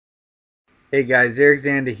Hey guys, Eric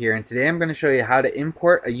Zanda here, and today I'm going to show you how to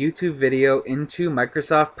import a YouTube video into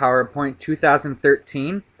Microsoft PowerPoint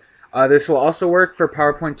 2013. This will also work for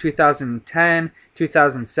PowerPoint 2010,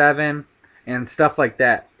 2007, and stuff like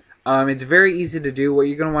that. It's very easy to do. What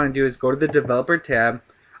you're going to want to do is go to the Developer tab,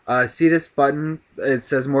 see this button, it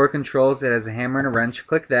says More Controls, it has a hammer and a wrench,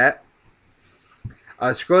 click that.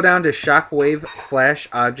 Scroll down to Shockwave Flash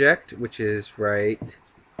Object, which is right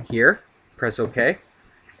here, press OK.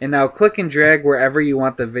 And now click and drag wherever you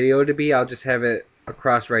want the video to be. I'll just have it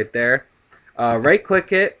across right there. Right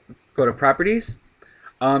click it, go to properties,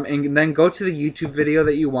 and then go to the YouTube video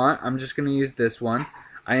that you want. I'm just going to use this one.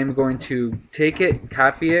 I am going to take it,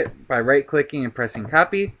 copy it by right clicking and pressing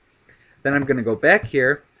copy. Then I'm going to go back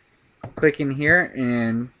here, click in here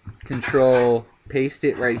and control paste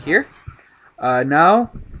it right here. Now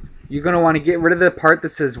you're going to want to get rid of the part that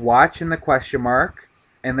says watch and the question mark.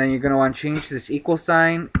 And then you're going to want to change this equal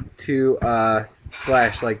sign to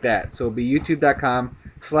slash like that. So it'll be youtube.com/v/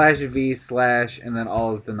 and then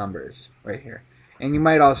all of the numbers right here. And you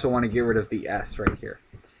might also want to get rid of the S right here.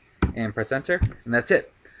 And press enter, and that's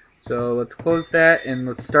it. So let's close that and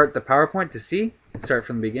let's start the PowerPoint to see. Start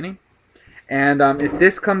from the beginning. And if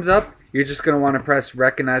this comes up, you're just going to want to press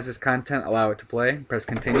recognize this content, allow it to play, press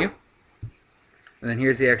continue. And then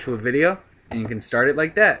here's the actual video, and you can start it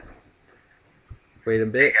like that. Wait a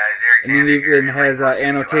bit, and then it even has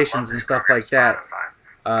annotations and stuff like that.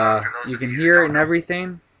 You can hear it and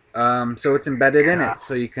everything, so it's embedded in it.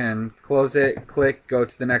 So you can close it, click, go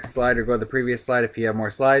to the next slide, or go to the previous slide if you have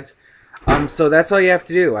more slides. So that's all you have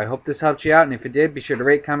to do. I hope this helped you out, and if it did, be sure to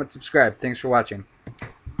rate, comment, subscribe. Thanks for watching.